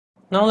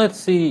Now let's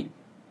see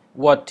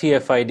what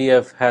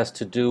TF-IDF has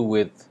to do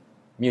with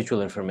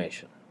mutual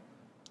information.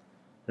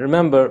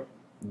 Remember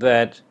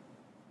that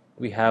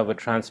we have a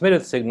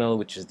transmitted signal,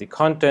 which is the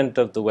content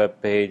of the web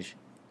page,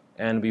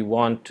 and we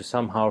want to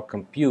somehow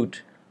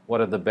compute what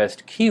are the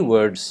best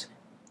keywords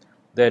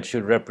that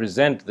should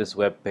represent this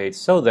web page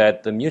so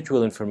that the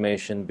mutual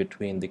information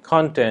between the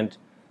content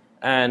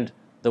and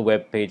the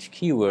web page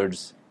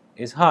keywords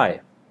is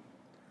high.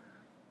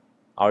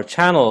 Our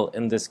channel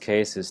in this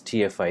case is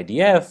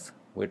TF-IDF.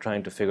 We're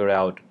trying to figure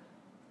out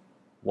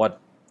what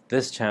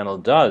this channel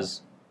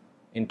does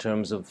in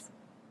terms of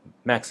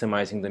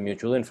maximizing the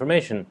mutual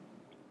information.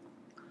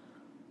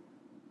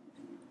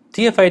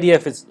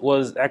 TF-IDF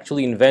was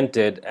actually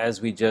invented, as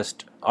we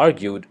just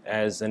argued,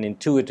 as an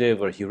intuitive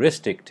or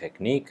heuristic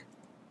technique,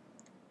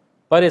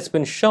 but it's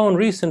been shown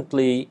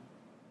recently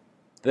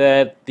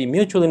that the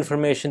mutual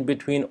information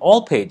between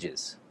all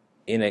pages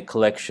in a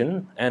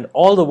collection and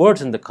all the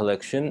words in the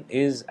collection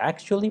is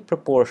actually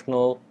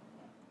proportional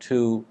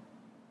to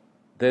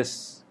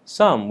this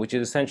sum, which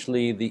is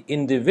essentially the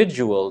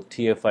individual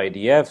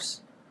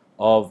TF-IDFs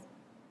of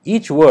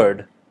each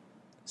word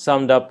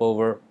summed up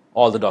over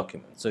all the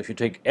documents. So if you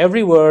take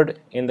every word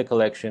in the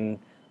collection,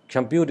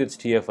 compute its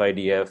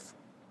TF-IDF,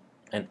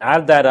 and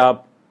add that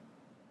up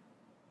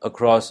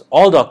across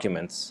all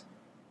documents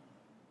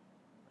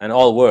and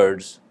all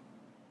words,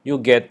 you'll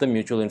get the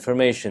mutual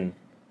information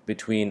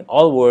between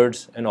all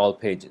words and all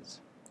pages.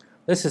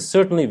 This is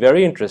certainly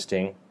very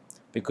interesting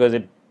because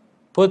it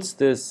puts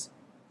this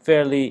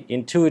fairly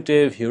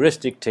intuitive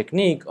heuristic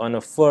technique on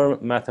a firm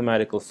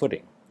mathematical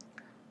footing.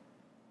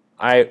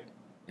 I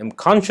am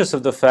conscious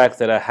of the fact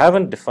that I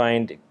haven't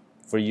defined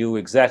for you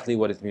exactly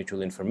what is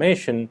mutual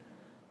information,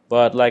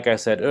 but like I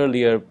said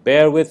earlier,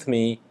 bear with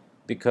me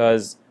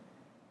because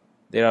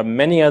there are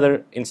many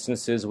other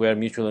instances where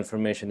mutual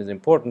information is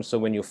important, so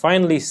when you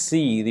finally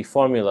see the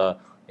formula,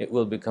 it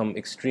will become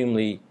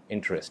extremely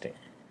interesting.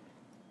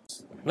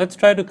 Let's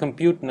try to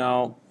compute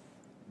now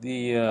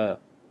the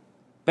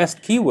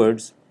best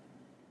keywords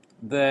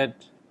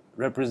that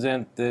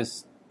represent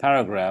this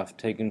paragraph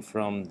taken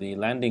from the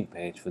landing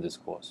page for this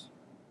course.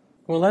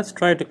 Well, let's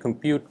try to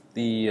compute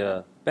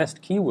the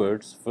best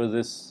keywords for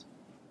this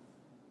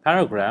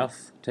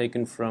paragraph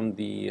taken from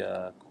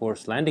the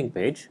course landing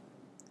page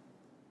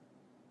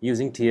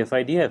using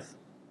TF-IDF.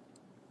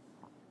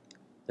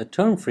 The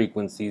term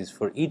frequencies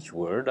for each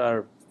word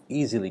are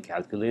easily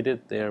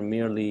calculated. They are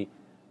merely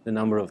the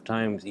number of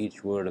times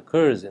each word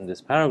occurs in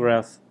this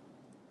paragraph.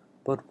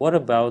 But what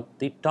about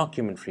the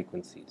document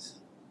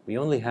frequencies? We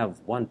only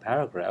have one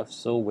paragraph,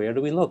 so where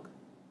do we look?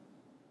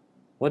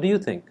 What do you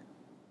think?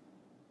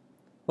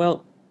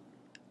 Well,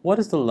 what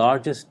is the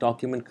largest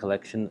document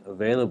collection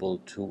available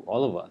to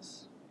all of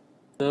us?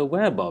 The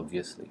web,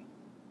 obviously.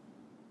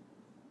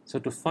 So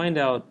to find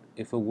out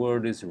if a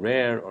word is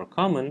rare or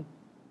common,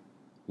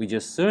 we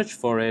just search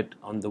for it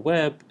on the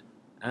web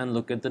and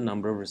look at the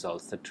number of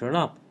results that turn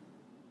up.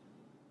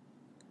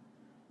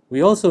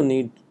 We also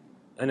need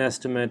an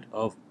estimate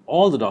of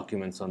all the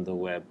documents on the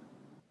web,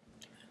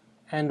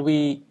 and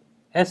we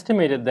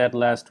estimated that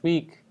last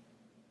week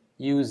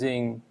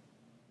using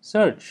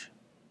search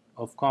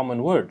of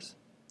common words.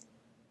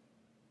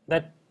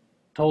 That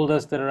told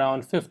us that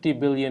around 50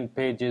 billion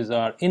pages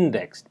are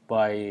indexed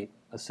by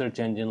a search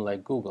engine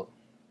like Google.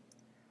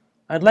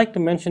 I'd like to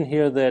mention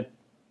here that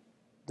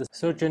the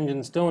search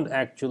engines don't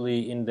actually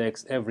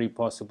index every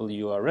possible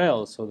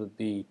URL, so that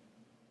the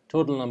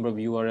total number of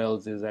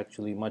URLs is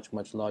actually much,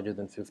 much larger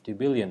than 50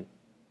 billion.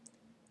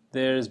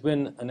 There's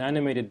been an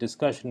animated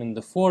discussion in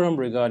the forum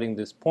regarding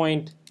this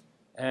point,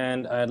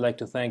 and I'd like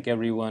to thank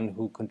everyone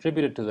who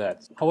contributed to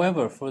that.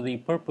 However, for the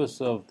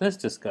purpose of this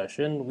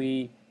discussion,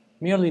 we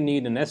merely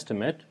need an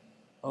estimate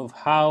of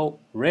how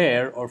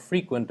rare or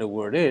frequent a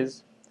word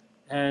is,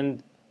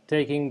 and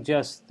taking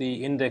just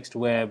the indexed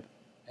web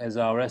as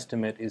our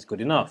estimate is good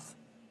enough.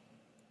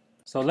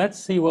 So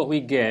let's see what we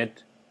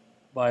get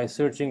by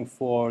searching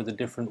for the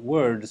different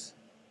words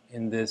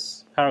in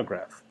this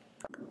paragraph.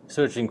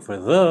 Searching for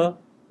the,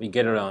 we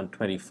get around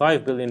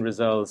 25 billion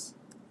results.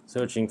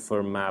 Searching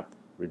for map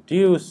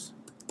reduce,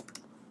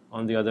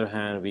 on the other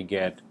hand, we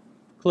get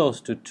close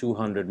to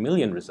 200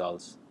 million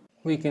results.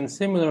 We can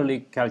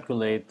similarly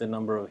calculate the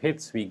number of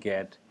hits we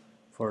get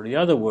for the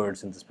other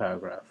words in this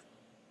paragraph.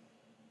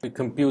 We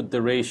compute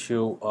the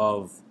ratio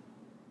of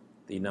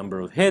the number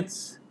of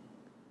hits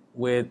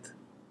with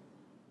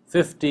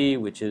 50,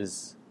 which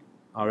is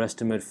our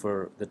estimate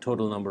for the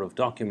total number of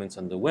documents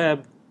on the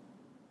web,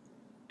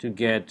 to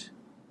get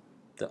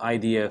the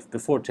IDF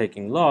before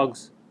taking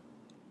logs.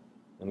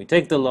 Then we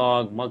take the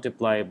log,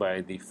 multiply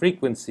by the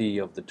frequency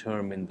of the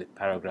term in the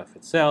paragraph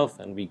itself,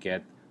 and we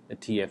get the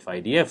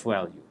TF-IDF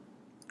value.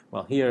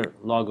 Well, here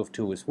log of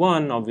 2 is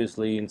 1,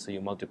 obviously, and so you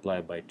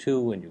multiply by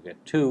 2 and you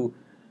get 2.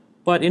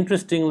 But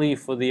interestingly,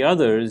 for the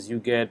others, you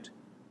get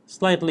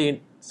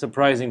slightly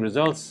surprising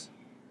results,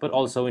 but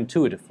also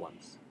intuitive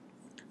ones.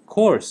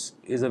 Course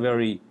is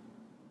a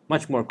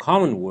much more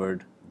common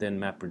word than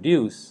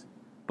MapReduce,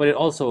 but it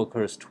also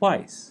occurs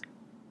twice.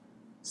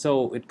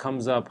 so it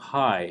comes up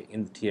high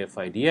in the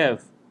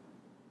TF-IDF.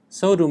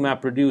 So do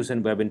MapReduce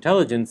and Web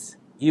Intelligence,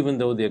 even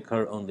though they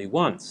occur only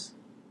once.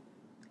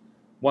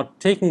 What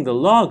taking the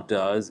log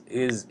does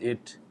is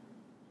it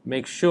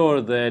makes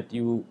sure that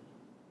you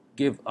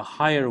give a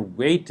higher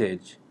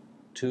weightage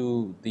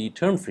to the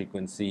term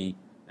frequency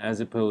as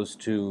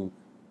opposed to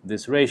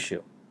this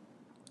ratio.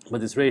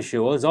 But this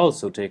ratio is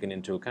also taken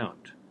into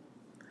account.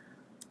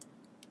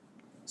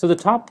 So the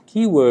top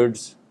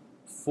keywords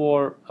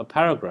for a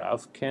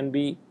paragraph can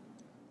be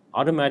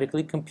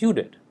automatically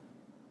computed.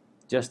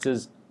 Just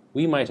as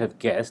we might have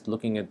guessed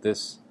looking at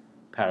this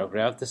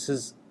paragraph, this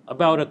is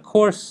about a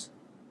course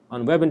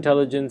on web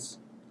intelligence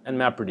and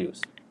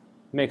MapReduce.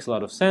 Makes a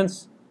lot of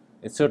sense.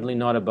 It's certainly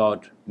not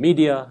about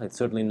media. It's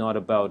certainly not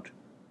about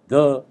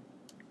the.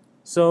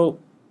 So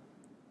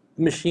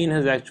the machine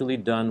has actually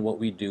done what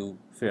we do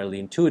fairly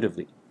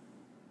intuitively.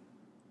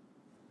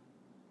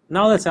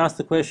 Now let's ask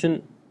the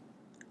question,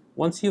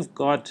 once you've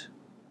got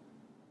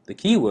the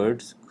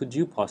keywords, could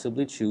you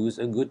possibly choose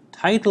a good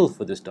title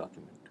for this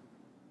document?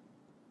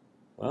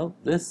 Well,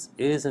 this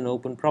is an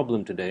open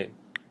problem today,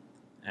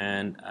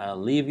 and I'll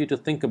leave you to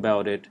think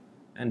about it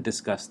and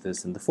discuss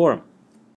this in the forum.